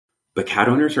but cat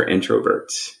owners are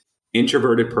introverts.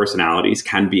 Introverted personalities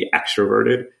can be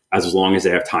extroverted as long as they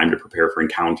have time to prepare for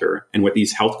encounter. And what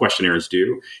these health questionnaires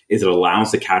do is it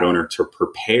allows the cat owner to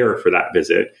prepare for that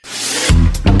visit.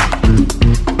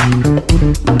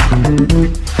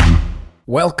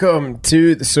 Welcome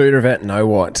to the So You're a Vet Now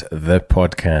What, the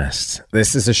podcast.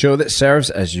 This is a show that serves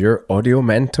as your audio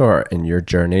mentor in your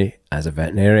journey as a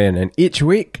veterinarian. And each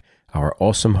week, our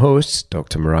awesome host,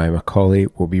 Dr. Mariah McCauley,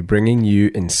 will be bringing you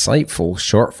insightful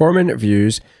short-form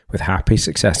interviews with happy,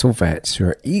 successful vets who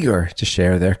are eager to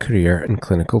share their career and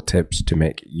clinical tips to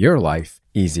make your life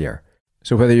easier.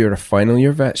 So whether you're a final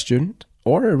year vet student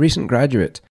or a recent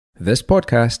graduate, this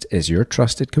podcast is your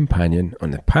trusted companion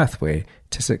on the pathway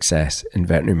to success in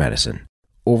veterinary medicine.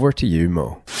 Over to you,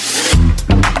 Mo.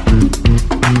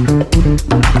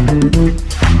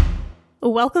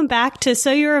 Welcome back to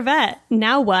So You're a Vet,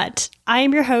 Now What? I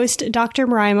am your host, Dr.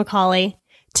 Mariah McCauley.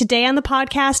 Today on the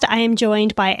podcast, I am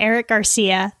joined by Eric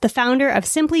Garcia, the founder of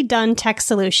Simply Done Tech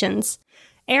Solutions.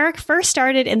 Eric first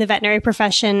started in the veterinary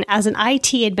profession as an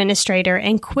IT administrator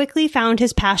and quickly found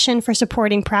his passion for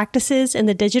supporting practices in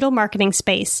the digital marketing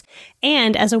space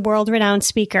and as a world-renowned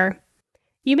speaker.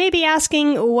 You may be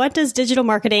asking, what does digital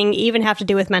marketing even have to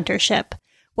do with mentorship?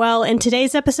 Well, in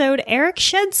today's episode, Eric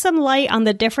sheds some light on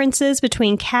the differences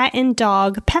between cat and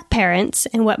dog pet parents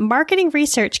and what marketing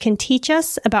research can teach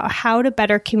us about how to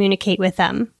better communicate with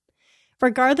them.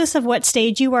 Regardless of what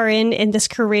stage you are in this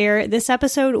career, this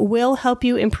episode will help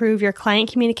you improve your client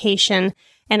communication,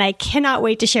 and I cannot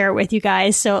wait to share it with you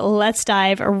guys, so let's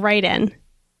dive right in.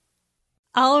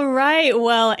 All right,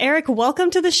 well, Eric, welcome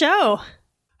to the show.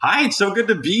 Hi, it's so good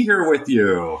to be here with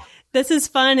you. This is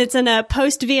fun. It's in a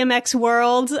post-VMX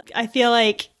world. I feel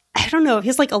like, I don't know, it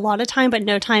feels like a lot of time, but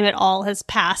no time at all has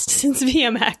passed since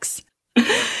VMX.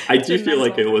 I do feel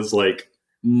like it was like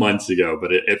months ago,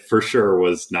 but it for sure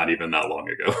was not even that long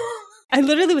ago. I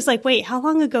literally was like, wait, how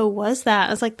long ago was that?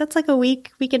 I was like, that's like a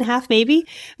week and a half maybe.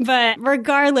 But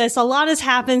regardless, a lot has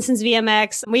happened since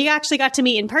VMX. We actually got to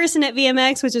meet in person at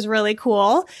VMX, which is really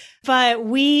cool. But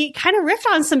we kind of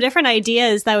riffed on some different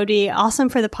ideas that would be awesome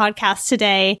for the podcast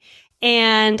today.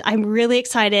 And I'm really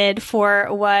excited for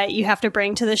what you have to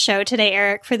bring to the show today,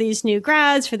 Eric, for these new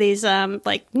grads, for these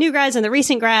new grads and the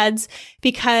recent grads,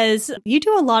 because you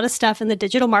do a lot of stuff in the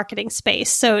digital marketing space.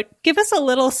 So give us a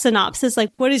little synopsis, like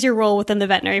what is your role within the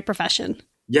veterinary profession?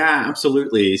 Yeah,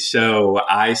 absolutely. So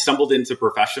I stumbled into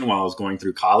profession while I was going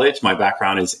through college. My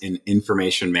background is in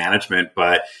information management,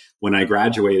 but when I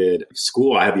graduated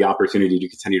school, I had the opportunity to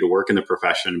continue to work in the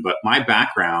profession, but my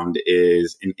background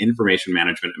is in information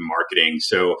management and marketing.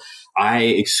 So I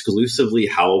exclusively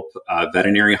help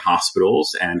veterinary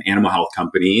hospitals and animal health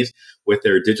companies with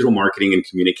their digital marketing and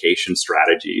communication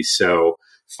strategies. So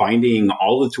finding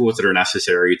all the tools that are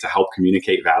necessary to help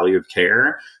communicate value of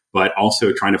care, but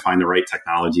also trying to find the right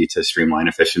technology to streamline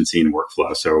efficiency and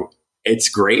workflow. So it's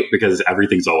great because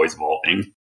everything's always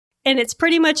evolving. And it's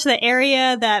pretty much the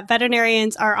area that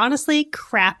veterinarians are honestly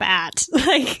crap at.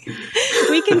 Like,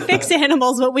 we can fix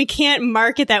animals, but we can't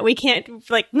market that. We can't,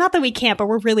 not that we can't, but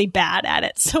we're really bad at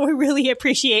it. So we really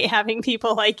appreciate having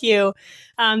people like you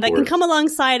that can come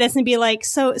alongside us and be like,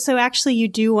 so actually you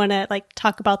do want to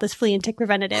talk about this flea and tick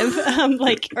preventative,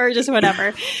 or just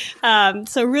whatever.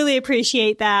 So really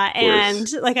appreciate that. And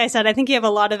like I said, I think you have a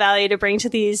lot of value to bring to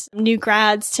these new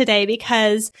grads today,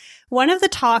 because one of the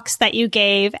talks that you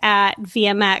gave at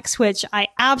VMX, which I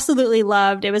absolutely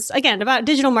loved, it was, again, about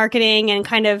digital marketing and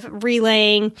kind of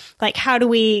relaying, how do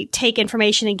we take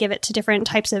information and give it to different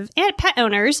types of pet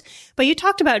owners. But you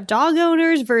talked about dog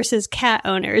owners versus cat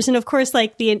owners. And of course,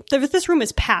 this room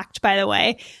is packed, by the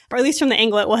way, or at least from the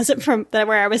angle it wasn't from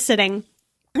where I was sitting.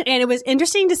 And it was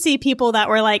interesting to see people that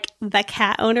were the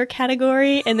cat owner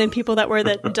category and then people that were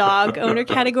the dog owner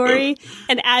category.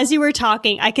 And as you were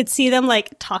talking, I could see them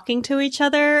talking to each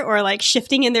other or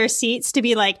shifting in their seats to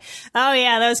be like, oh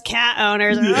yeah, those cat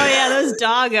owners. Or, oh yeah, those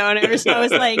dog owners. So I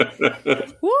was like,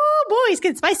 whoa, boy, it's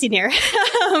getting spicy in here.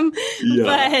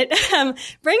 But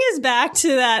bring us back to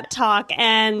that talk.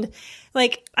 And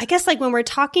I guess when we're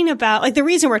talking about, the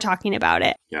reason we're talking about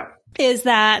it is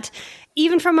that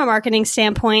even from a marketing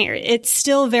standpoint, it's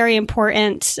still very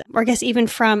important, or I guess even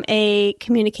from a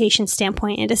communication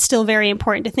standpoint, it is still very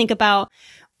important to think about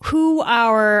who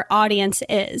our audience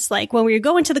is. When we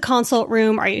go into the consult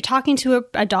room, are you talking to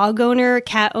a dog owner,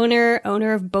 cat owner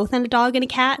of both a dog and a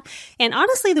cat? And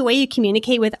honestly, the way you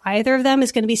communicate with either of them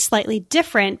is going to be slightly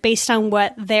different based on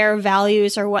what their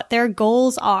values or what their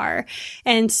goals are.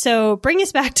 And so bring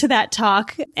us back to that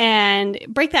talk and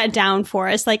break that down for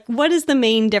us. What is the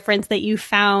main difference that you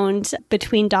found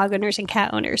between dog owners and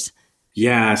cat owners?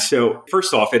 Yeah. So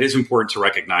first off, it is important to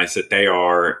recognize that they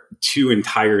are two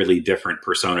entirely different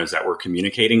personas that we're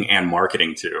communicating and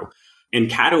marketing to. And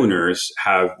cat owners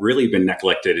have really been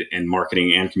neglected in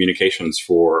marketing and communications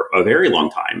for a very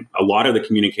long time. A lot of the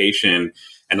communication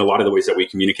and a lot of the ways that we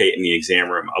communicate in the exam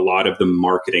room, a lot of the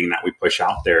marketing that we push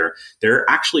out there, they're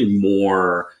actually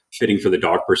more fitting for the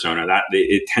dog persona. That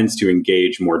it tends to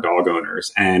engage more dog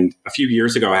owners. And a few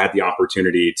years ago, I had the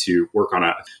opportunity to work on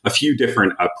a few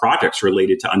different projects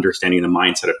related to understanding the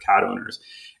mindset of cat owners.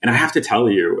 And I have to tell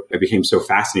you, I became so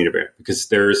fascinated by it because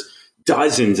there's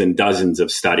dozens and dozens of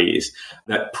studies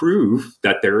that prove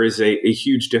that there is a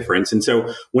huge difference. And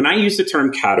so when I use the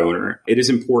term cat owner, it is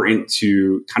important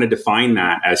to kind of define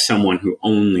that as someone who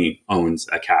only owns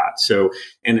a cat. So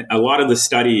in a lot of the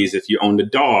studies, if you owned a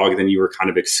dog, then you were kind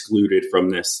of excluded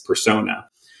from this persona.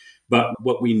 But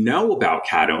what we know about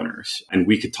cat owners, and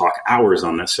we could talk hours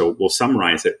on this, so we'll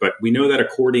summarize it, but we know that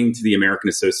according to the American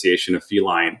Association of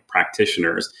Feline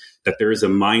Practitioners, that there is a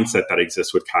mindset that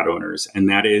exists with cat owners, and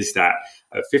that is that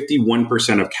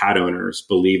 51% of cat owners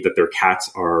believe that their cats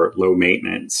are low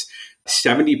maintenance.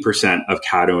 70% of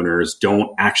cat owners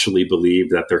don't actually believe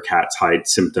that their cats hide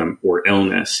symptom or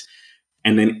illness.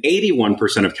 And then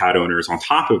 81% of cat owners, on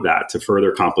top of that, to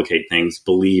further complicate things,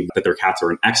 believe that their cats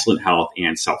are in excellent health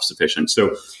and self-sufficient.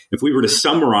 So if we were to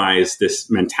summarize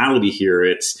this mentality here,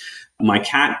 it's my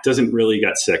cat doesn't really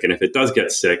get sick. And if it does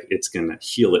get sick, it's going to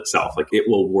heal itself. Like it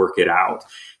will work it out.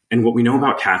 And what we know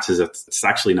about cats is that it's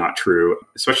actually not true,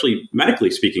 especially medically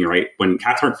speaking, right? When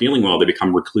cats aren't feeling well, they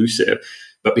become reclusive.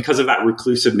 But because of that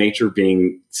reclusive nature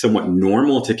being somewhat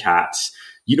normal to cats,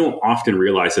 you don't often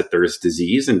realize that there's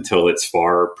disease until it's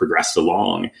far progressed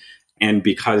along. And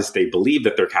because they believe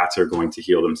that their cats are going to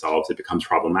heal themselves, it becomes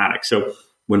problematic. So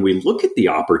when we look at the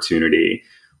opportunity,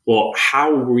 well,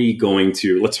 how are we going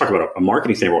to, let's talk about a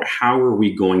marketing standpoint, how are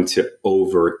we going to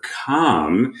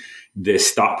overcome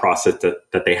this thought process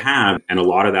that they have? And a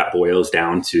lot of that boils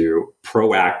down to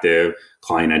proactive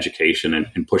client education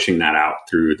and pushing that out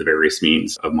through the various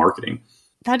means of marketing.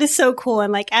 That is so cool.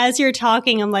 And like, as you're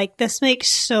talking, I'm like, this makes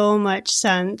so much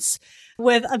sense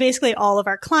with basically all of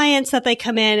our clients that they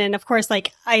come in. And of course,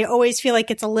 like, I always feel like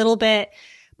it's a little bit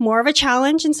more of a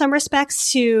challenge in some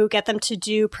respects to get them to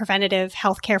do preventative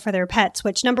healthcare for their pets,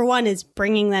 which number one is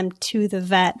bringing them to the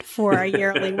vet for a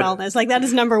yearly wellness. Like that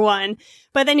is number one.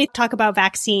 But then you talk about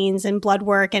vaccines and blood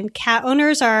work, and cat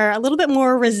owners are a little bit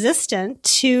more resistant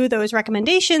to those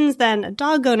recommendations than a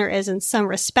dog owner is in some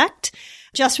respect,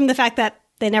 just from the fact that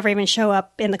they never even show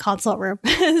up in the consult room.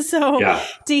 So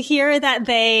to hear that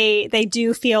they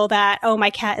do feel that, oh,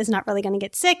 my cat is not really going to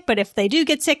get sick, but if they do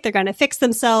get sick, they're going to fix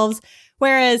themselves.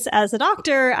 Whereas as a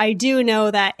doctor, I do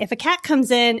know that if a cat comes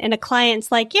in and a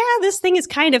client's like, yeah, this thing is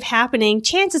kind of happening,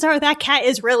 chances are that cat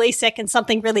is really sick and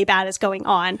something really bad is going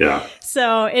on. Yeah.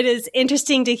 So it is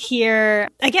interesting to hear,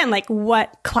 again, like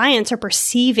what clients are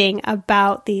perceiving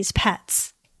about these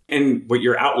pets. And what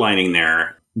you're outlining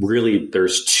there, really,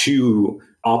 there's two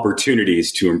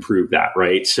opportunities to improve that,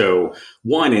 right? So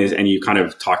one is, and you kind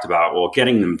of talked about, well,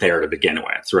 getting them there to begin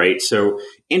with, right? So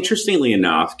interestingly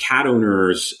enough, cat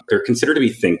owners, they're considered to be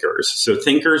thinkers. So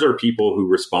thinkers are people who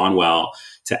respond well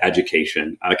to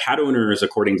education. Cat owners,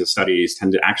 according to studies,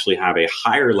 tend to actually have a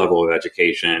higher level of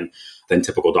education than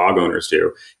typical dog owners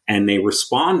do. And they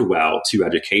respond well to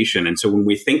education. And so when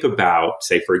we think about,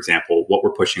 say, for example, what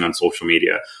we're pushing on social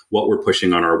media, what we're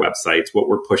pushing on our websites, what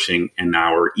we're pushing in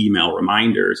our email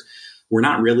reminders, we're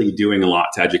not really doing a lot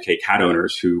to educate cat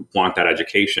owners who want that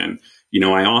education. You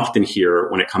know, I often hear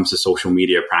when it comes to social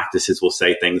media practices, will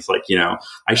say things like, you know,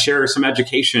 I share some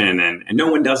education and no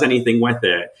one does anything with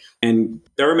it. And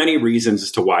there are many reasons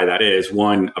as to why that is.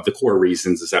 One of the core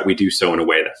reasons is that we do so in a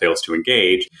way that fails to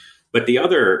engage. But the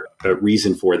other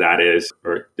reason for that is,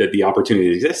 or that the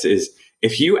opportunity exists, is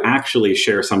if you actually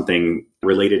share something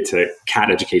related to cat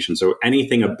education, so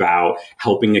anything about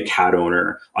helping a cat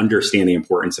owner understand the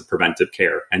importance of preventive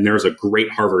care. And there's a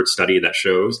great Harvard study that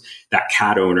shows that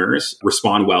cat owners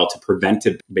respond well to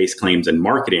preventive-based claims and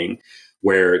marketing,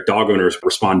 where dog owners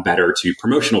respond better to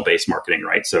promotional-based marketing,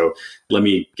 right? So let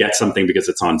me get something because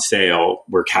it's on sale,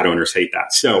 where cat owners hate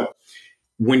that. So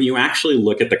when you actually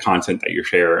look at the content that you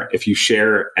share, if you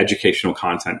share educational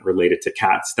content related to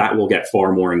cats, that will get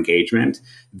far more engagement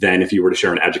than if you were to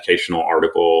share an educational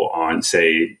article on,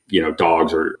 say, you know,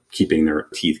 dogs or keeping their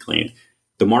teeth clean.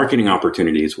 The marketing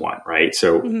opportunity is one, right?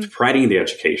 So providing the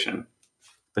education.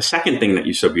 The second thing that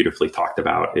you so beautifully talked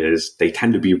about is they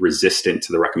tend to be resistant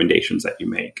to the recommendations that you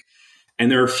make. And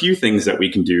there are a few things that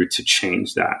we can do to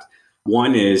change that.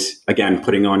 One is, again,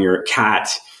 putting on your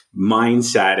cat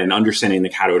mindset and understanding the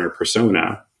cat owner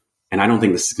persona. and I don't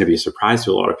think this is going to be a surprise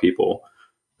to a lot of people,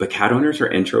 but cat owners are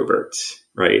introverts,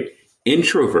 right?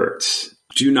 Introverts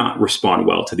do not respond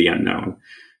well to the unknown.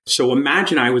 So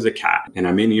imagine I was a cat and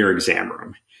I'm in your exam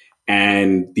room,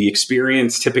 and the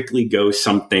experience typically goes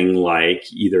something like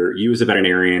either you as a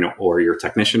veterinarian or your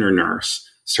technician or nurse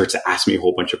starts to ask me a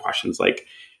whole bunch of questions like,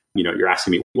 you're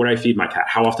asking me, what do I feed my cat?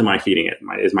 How often am I feeding it?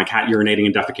 Is my cat urinating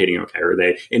and defecating okay? Are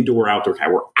they indoor, outdoor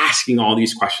cat? We're asking all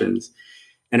these questions.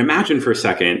 And imagine for a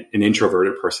second an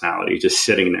introverted personality just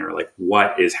sitting there like,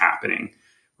 what is happening,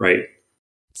 right?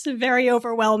 It's very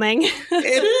overwhelming.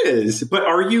 It is. But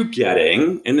are you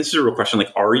getting, and this is a real question,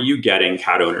 like, are you getting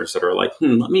cat owners that are like,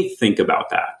 let me think about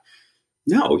that?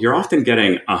 No, you're often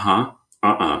getting, And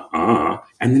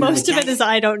then most of it is,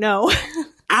 I don't know.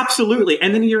 Absolutely.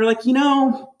 And then you're like,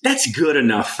 that's good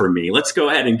enough for me. Let's go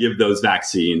ahead and give those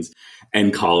vaccines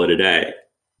and call it a day.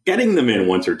 Getting them in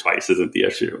once or twice isn't the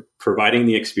issue. Providing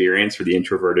the experience for the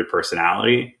introverted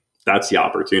personality, that's the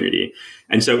opportunity.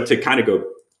 And so to kind of go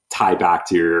tie back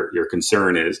to your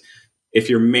concern is, if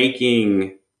you're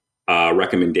making a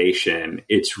recommendation,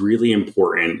 it's really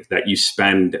important that you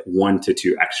spend 1 to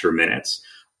 2 extra minutes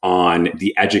on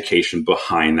the education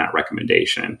behind that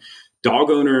recommendation.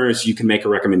 Dog owners, you can make a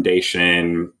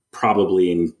recommendation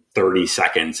probably in 30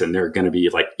 seconds, and they're going to be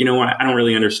like, you know what, I don't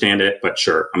really understand it, but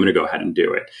sure, I'm going to go ahead and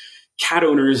do it. Cat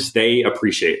owners, they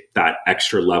appreciate that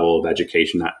extra level of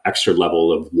education, that extra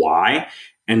level of why,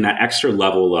 and that extra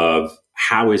level of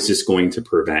how is this going to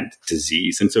prevent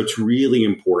disease. And so it's really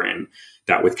important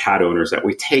that with cat owners that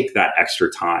we take that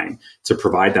extra time to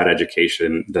provide that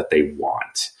education that they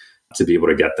want, to be able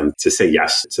to get them to say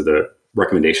yes to the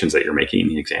recommendations that you're making in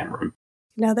the exam room.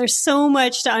 No, there's so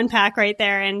much to unpack right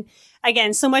there. And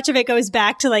again, so much of it goes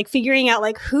back to like figuring out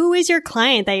like, who is your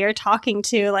client that you're talking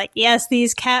to? Like, yes,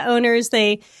 these cat owners,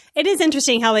 it is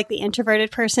interesting how like the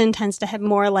introverted person tends to have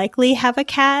more likely have a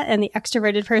cat, and the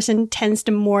extroverted person tends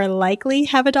to more likely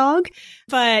have a dog.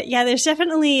 But yeah, there's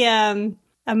definitely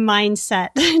a mindset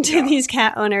to these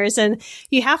cat owners, and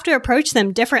you have to approach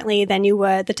them differently than you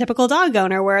would the typical dog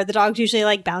owner, where the dog's usually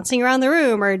like bouncing around the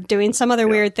room or doing some other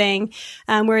weird thing.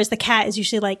 Whereas the cat is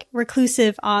usually like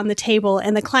reclusive on the table,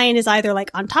 and the client is either like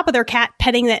on top of their cat,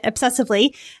 petting it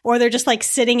obsessively, or they're just like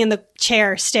sitting in the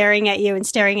chair, staring at you and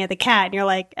staring at the cat. And you're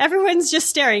like, everyone's just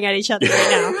staring at each other right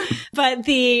now. But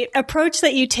the approach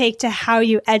that you take to how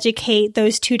you educate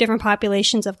those two different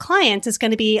populations of clients is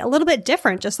going to be a little bit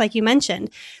different, just like you mentioned.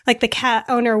 Like the cat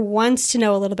owner wants to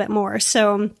know a little bit more.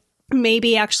 So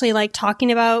maybe actually like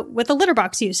talking about with the litter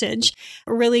box usage,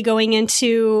 really going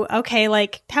into, okay,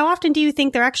 like how often do you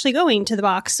think they're actually going to the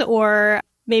box? Or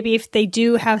maybe if they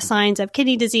do have signs of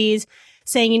kidney disease,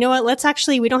 saying, you know what,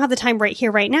 we don't have the time right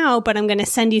here, right now, but I'm going to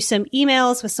send you some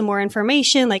emails with some more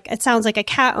information. Like it sounds like a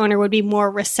cat owner would be more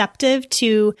receptive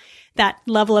to that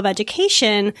level of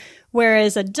education.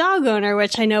 Whereas a dog owner,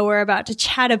 which I know we're about to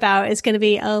chat about, is going to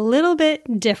be a little bit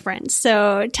different.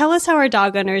 So tell us how our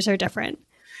dog owners are different.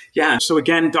 Yeah. So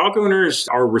again, dog owners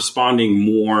are responding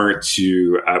more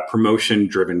to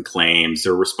promotion-driven claims.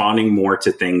 They're responding more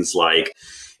to things like,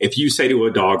 if you say to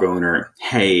a dog owner,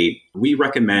 hey, we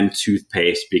recommend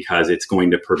toothpaste because it's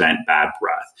going to prevent bad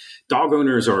breath, dog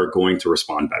owners are going to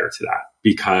respond better to that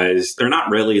because they're not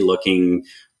really looking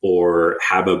or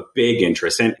have a big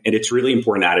interest. And it's really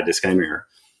important to add a disclaimer here.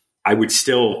 I would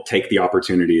still take the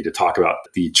opportunity to talk about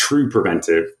the true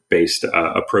preventive-based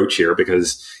approach here,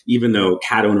 because even though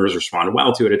cat owners respond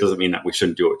well to it, it doesn't mean that we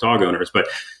shouldn't do it with dog owners. But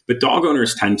dog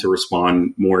owners tend to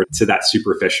respond more to that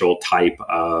superficial type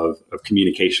of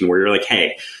communication where you're like,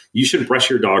 hey, you should brush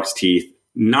your dog's teeth,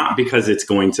 not because it's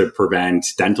going to prevent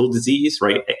dental disease,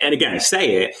 right? And again,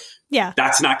 say it. Yeah.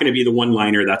 That's not going to be the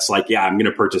one-liner that's like, yeah, I'm going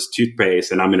to purchase toothpaste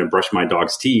and I'm going to brush my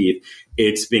dog's teeth.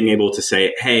 It's being able to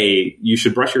say, hey, you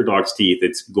should brush your dog's teeth.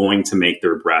 It's going to make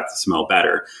their breath smell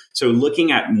better. So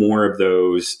looking at more of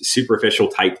those superficial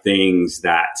type things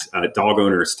that dog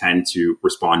owners tend to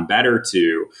respond better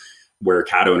to, where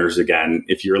cat owners, again,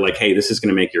 if you're like, hey, this is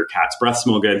going to make your cat's breath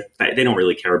smell good, they don't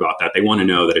really care about that. They want to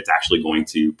know that it's actually going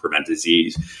to prevent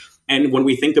disease. And when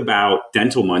we think about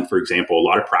dental month, for example, a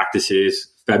lot of practices,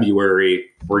 February,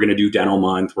 we're going to do dental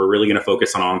month. We're really going to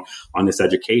focus on this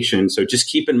education. So just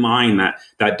keep in mind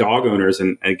that dog owners,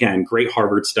 and again, great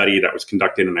Harvard study that was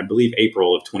conducted in, I believe,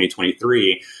 April of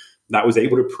 2023, that was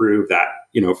able to prove that,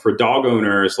 for dog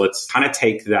owners, let's kind of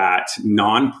take that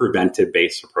non-preventive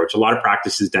based approach. A lot of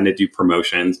practices tend to do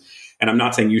promotions. And I'm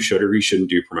not saying you should or you shouldn't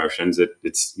do promotions.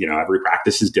 It's every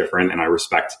practice is different, and I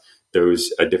respect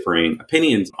those differing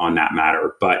opinions on that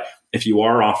matter. But if you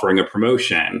are offering a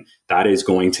promotion, that is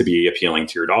going to be appealing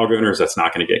to your dog owners. That's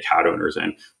not going to get cat owners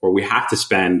in. Where we have to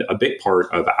spend a big part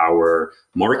of our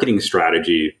marketing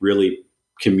strategy really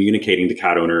communicating to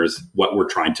cat owners what we're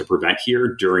trying to prevent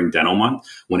here during dental month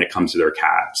when it comes to their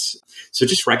cats. So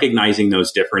just recognizing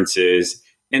those differences.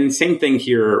 And same thing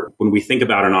here, when we think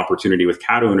about an opportunity with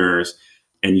cat owners,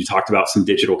 and you talked about some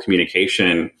digital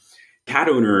communication, cat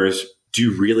owners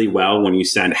do really well when you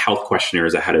send health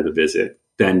questionnaires ahead of the visit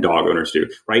than dog owners do,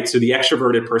 right? So the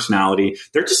extroverted personality,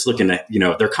 they're just looking at,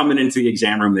 they're coming into the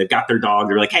exam room, they've got their dog,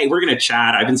 they're like, hey, we're going to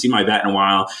chat. I haven't seen my vet in a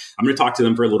while. I'm going to talk to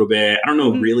them for a little bit. I don't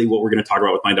know really what we're going to talk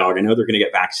about with my dog. I know they're going to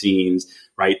get vaccines,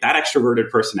 right? That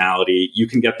extroverted personality, you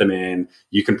can get them in,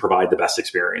 you can provide the best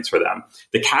experience for them.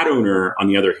 The cat owner, on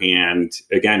the other hand,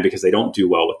 again, because they don't do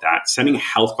well with that, sending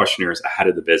health questionnaires ahead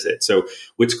of the visit. So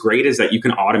what's great is that you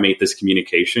can automate this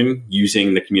communication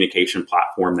using the communication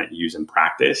platform that you use in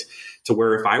practice, to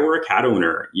where if I were a cat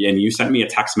owner and you sent me a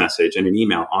text message and an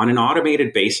email on an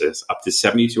automated basis up to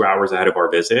 72 hours ahead of our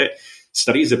visit,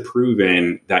 studies have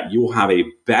proven that you will have a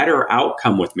better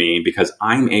outcome with me because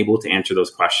I'm able to answer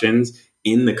those questions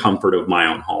in the comfort of my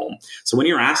own home. So when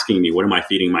you're asking me, what am I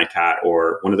feeding my cat?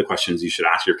 Or one of the questions you should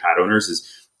ask your cat owners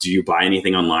is, do you buy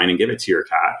anything online and give it to your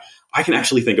cat? I can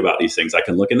actually think about these things. I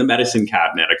can look in the medicine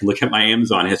cabinet. I can look at my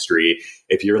Amazon history.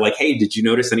 If you're like, hey, did you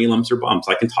notice any lumps or bumps?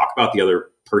 I can talk about the other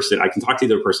person. I can talk to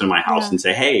the other person in my house and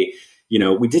say, hey,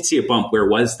 we did see a bump. Where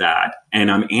was that?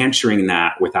 And I'm answering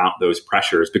that without those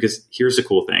pressures, because here's the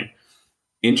cool thing.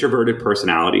 Introverted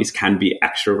personalities can be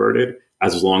extroverted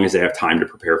as long as they have time to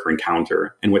prepare for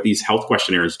encounter. And what these health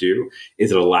questionnaires do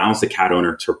is it allows the cat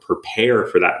owner to prepare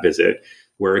for that visit,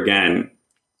 where again,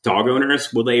 dog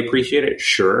owners, will they appreciate it?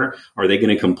 Sure. Are they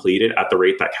going to complete it at the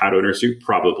rate that cat owners do?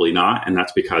 Probably not. And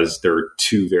that's because there are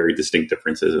two very distinct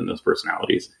differences in those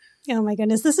personalities. Oh my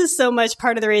goodness. This is so much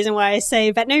part of the reason why I say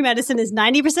veterinary medicine is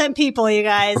 90% people, you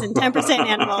guys, and 10%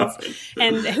 animals.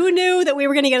 And who knew that we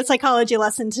were going to get a psychology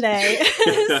lesson today?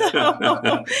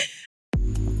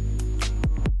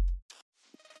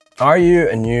 Are you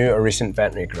a new or recent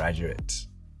veterinary graduate?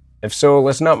 If so,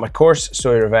 listen up. My course,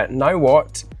 So You're a Vet, Now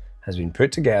What, has been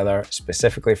put together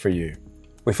specifically for you.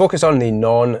 We focus on the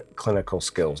non-clinical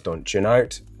skills. Don't tune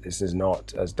out. This is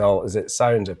not as dull as it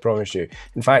sounds, I promise you.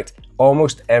 In fact,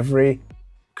 almost every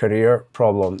career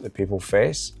problem that people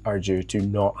face are due to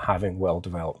not having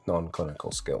well-developed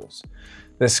non-clinical skills.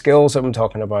 The skills that I'm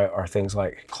talking about are things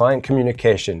like client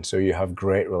communication, so you have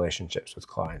great relationships with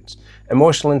clients.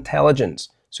 Emotional intelligence,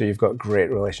 so you've got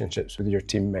great relationships with your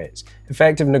teammates.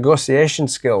 Effective negotiation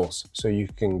skills, so you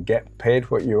can get paid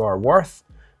what you are worth.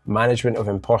 Management of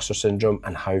imposter syndrome,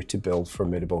 and how to build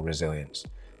formidable resilience.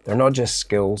 They're not just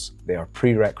skills, they are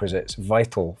prerequisites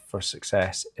vital for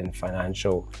success in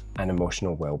financial and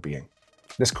emotional well-being.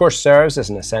 This course serves as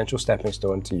an essential stepping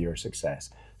stone to your success.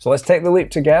 So let's take the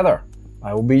leap together.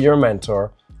 I will be your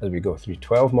mentor as we go through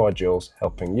 12 modules,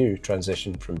 helping you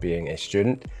transition from being a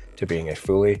student to being a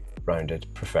fully rounded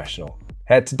professional.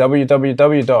 Head to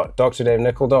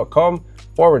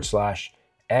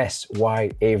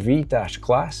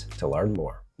www.drdavenicol.com/SYAV-class to learn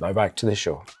more. Now back to the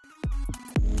show.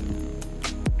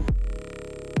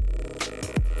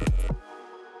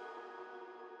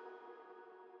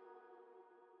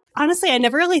 Honestly, I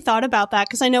never really thought about that,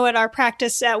 because I know at our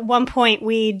practice at one point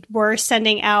we were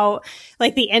sending out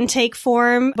like the intake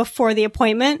form before the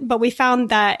appointment, but we found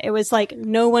that it was like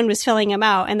no one was filling them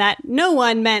out, and that no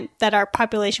one meant that our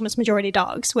population was majority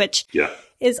dogs, which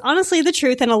is honestly the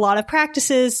truth in a lot of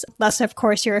practices, unless of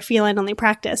course you're a feline only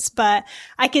practice. But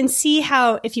I can see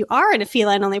how if you are in a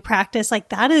feline only practice, like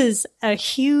that is a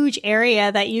huge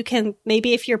area that you can,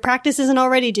 maybe if your practice isn't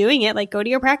already doing it, like go to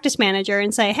your practice manager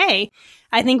and say, hey,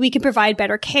 I think we can provide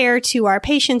better care to our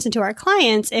patients and to our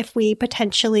clients if we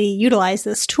potentially utilize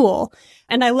this tool.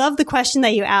 And I love the question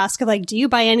that you ask of like, do you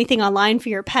buy anything online for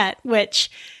your pet?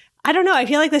 Which I don't know. I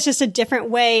feel like that's just a different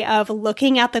way of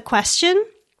looking at the question,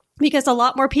 because a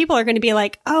lot more people are going to be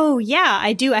like, oh yeah,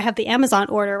 I do. I have the Amazon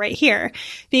order right here,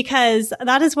 because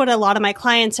that is what a lot of my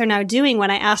clients are now doing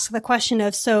when I ask the question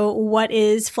of, so what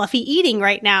is Fluffy eating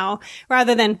right now?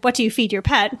 Rather than what do you feed your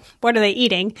pet? What are they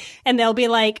eating? And they'll be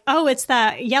like, oh, it's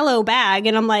that yellow bag.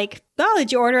 And I'm like, oh,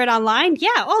 did you order it online? Yeah.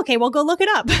 Oh, okay. Well, go look it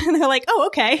up. And they're like, oh,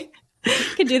 okay.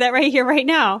 Can do that right here, right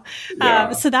now.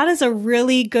 Yeah. So that is a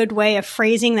really good way of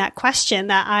phrasing that question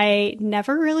that I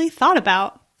never really thought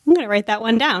about. I'm going to write that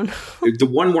one down. The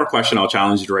one more question I'll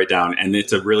challenge you to write down, and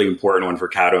it's a really important one for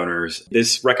cat owners.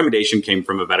 This recommendation came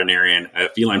from a veterinarian, a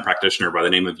feline practitioner by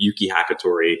the name of Yuki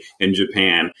Hakatori in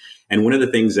Japan. And one of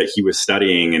the things that he was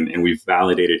studying, and we've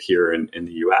validated here in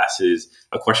the US, is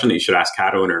a question that you should ask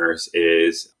cat owners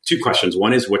is 2 questions.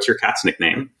 One is, what's your cat's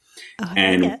nickname?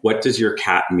 And what does your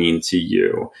cat mean to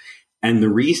you? And the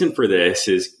reason for this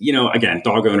is, again,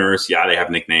 dog owners, yeah, they have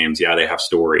nicknames. Yeah, they have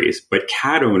stories. But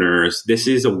cat owners, this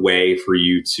is a way for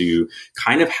you to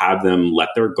kind of have them let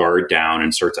their guard down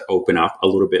and start to open up a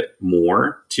little bit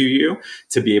more to you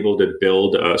to be able to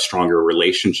build a stronger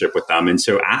relationship with them. And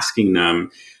so asking them,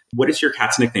 what is your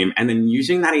cat's nickname? And then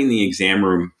using that in the exam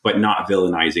room, but not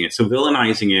villainizing it. So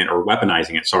villainizing it or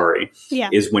weaponizing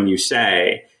it, is when you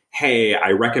say, hey,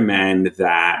 I recommend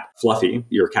that Fluffy,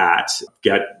 your cat,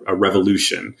 get a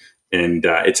Revolution. And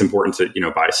it's important to,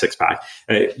 buy a 6-pack.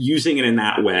 Using it in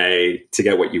that way to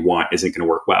get what you want isn't going to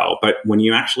work well. But when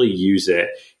you actually use it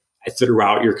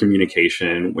throughout your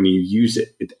communication, when you use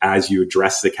it as you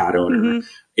address the cat owner,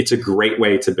 it's a great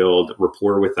way to build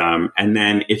rapport with them. And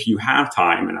then if you have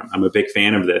time, and I'm a big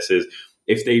fan of this, is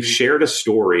if they've shared a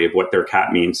story of what their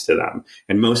cat means to them,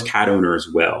 and most cat owners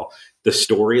will, the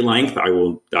story length, I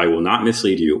will not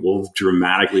mislead you, will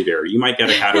dramatically vary. You might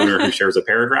get a cat owner who shares a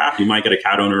paragraph. You might get a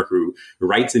cat owner who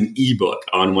writes an ebook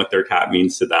on what their cat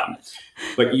means to them.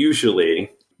 But usually,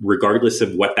 regardless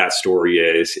of what that story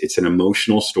is, it's an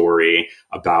emotional story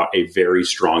about a very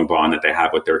strong bond that they have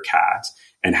with their cat,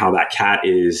 and how that cat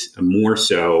is more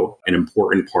so an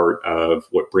important part of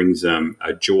what brings them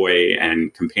joy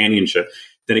and companionship.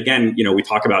 Then again, we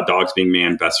talk about dogs being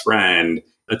man's best friend.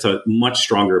 That's a much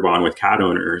stronger bond with cat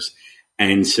owners.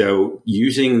 And so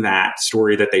using that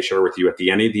story that they share with you at the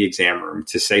end of the exam room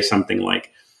to say something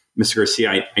like, Mr.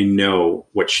 Garcia, I know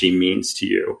what she means to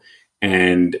you.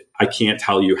 And I can't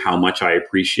tell you how much I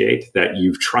appreciate that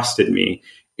you've trusted me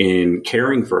in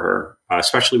caring for her,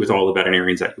 especially with all the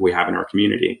veterinarians that we have in our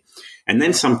community. And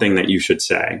then something that you should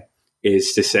say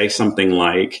is to say something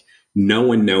like, no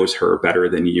one knows her better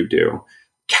than you do.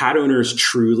 Cat owners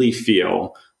truly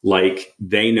feel like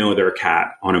they know their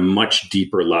cat on a much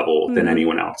deeper level than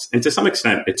anyone else. And to some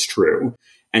extent, it's true.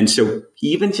 And so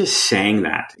even just saying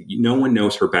that, no one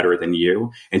knows her better than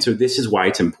you. And so this is why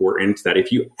it's important that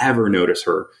if you ever notice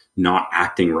her not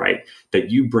acting right,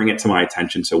 that you bring it to my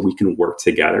attention so we can work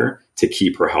together to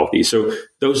keep her healthy. So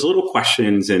those little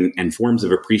questions and forms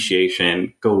of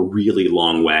appreciation go a really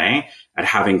long way at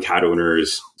having cat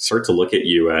owners start to look at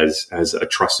you as a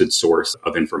trusted source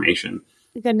of information.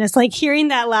 Goodness, like hearing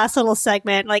that last little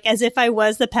segment, like as if I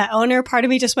was the pet owner, part of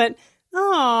me just went,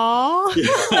 oh,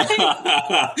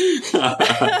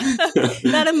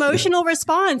 that emotional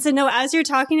response. And no, as you're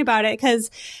talking about it,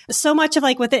 because so much of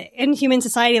like in human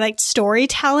society, like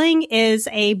storytelling is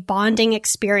a bonding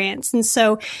experience. And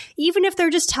so even if they're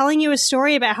just telling you a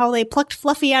story about how they plucked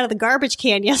Fluffy out of the garbage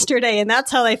can yesterday and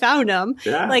that's how they found him,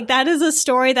 like that is a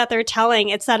story that they're telling.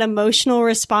 It's that emotional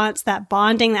response, that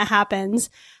bonding that happens.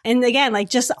 And again, like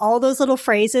just all those little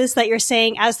phrases that you're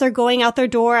saying as they're going out their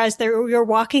door, as you're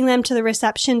walking them to the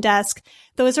reception desk,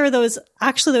 those are those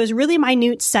really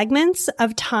minute segments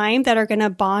of time that are going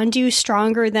to bond you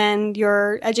stronger than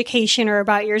your education or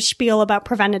about your spiel about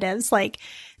preventatives. Like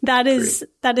that is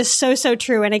so, so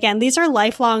true. And again, these are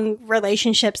lifelong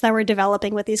relationships that we're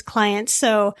developing with these clients.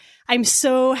 So I'm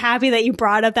so happy that you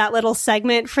brought up that little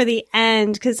segment for the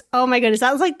end, because oh my goodness,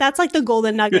 that's like the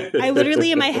golden nugget. I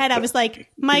literally in my head, I was like,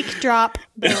 mic drop.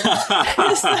 Boom.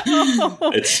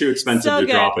 It's too expensive to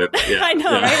drop it. Yeah. I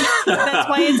know, right? That's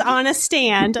why it's on a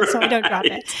stand, so I don't drop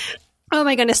it. Oh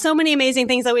my goodness, so many amazing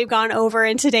things that we've gone over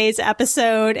in today's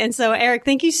episode. And so Eric,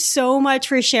 thank you so much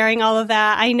for sharing all of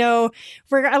that. I know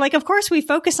we're like, of course we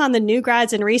focus on the new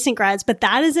grads and recent grads, but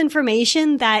that is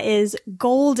information that is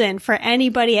golden for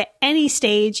anybody at any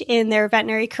stage in their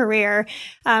veterinary career.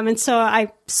 And so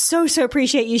I so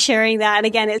appreciate you sharing that. And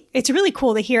again, it's really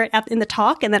cool to hear it in the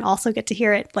talk and then also get to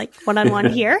hear it like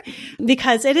one-on-one here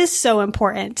because it is so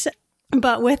important.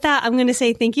 But with that, I'm going to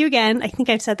say thank you again. I think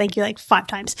I've said thank you like 5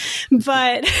 times,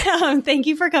 but thank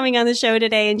you for coming on the show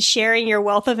today and sharing your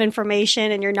wealth of information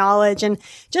and your knowledge and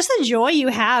just the joy you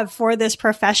have for this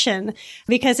profession.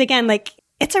 Because again, like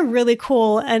it's a really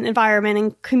cool environment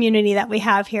and community that we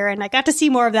have here. And I got to see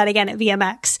more of that again at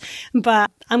VMX,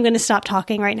 but I'm going to stop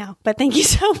talking right now. But thank you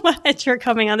so much for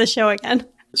coming on the show again.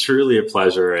 It's truly a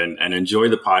pleasure and enjoy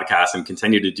the podcast and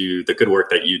continue to do the good work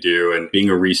that you do and being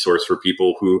a resource for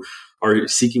people who are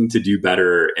seeking to do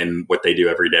better in what they do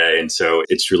every day. And so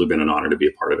it's truly been an honor to be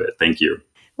a part of it. Thank you.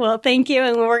 Well, thank you.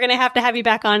 And we're going to have you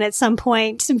back on at some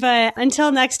point. But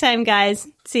until next time, guys,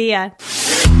 see ya.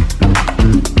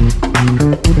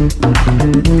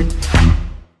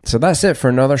 So that's it for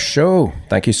another show.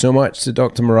 Thank you so much to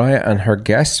Dr. Mariah and her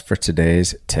guests for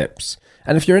today's tips.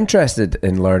 And if you're interested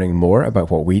in learning more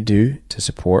about what we do to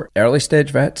support early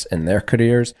stage vets in their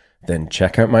careers, then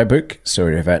check out my book, So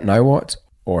You're a Vet Now What,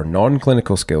 or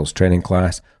non-clinical skills training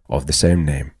class of the same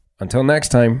name. Until next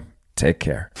time, take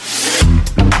care.